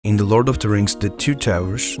In The Lord of the Rings The Two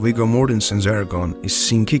Towers, Viggo Mortensen's Aragorn is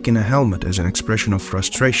seen kicking a helmet as an expression of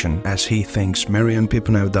frustration as he thinks Merry and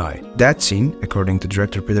Pippin have died. That scene, according to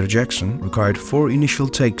director Peter Jackson, required 4 initial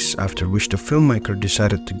takes, after which the filmmaker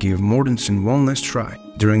decided to give Mortensen one last try.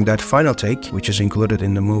 During that final take, which is included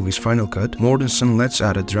in the movie's final cut, Mortensen lets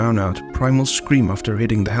out a drown-out primal scream after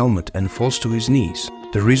hitting the helmet and falls to his knees.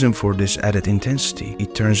 The reason for this added intensity,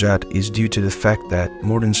 it turns out, is due to the fact that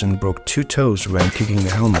Mortensen broke 2 toes when kicking the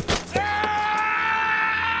helmet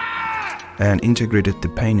and integrated the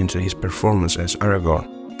pain into his performance as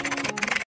Aragorn.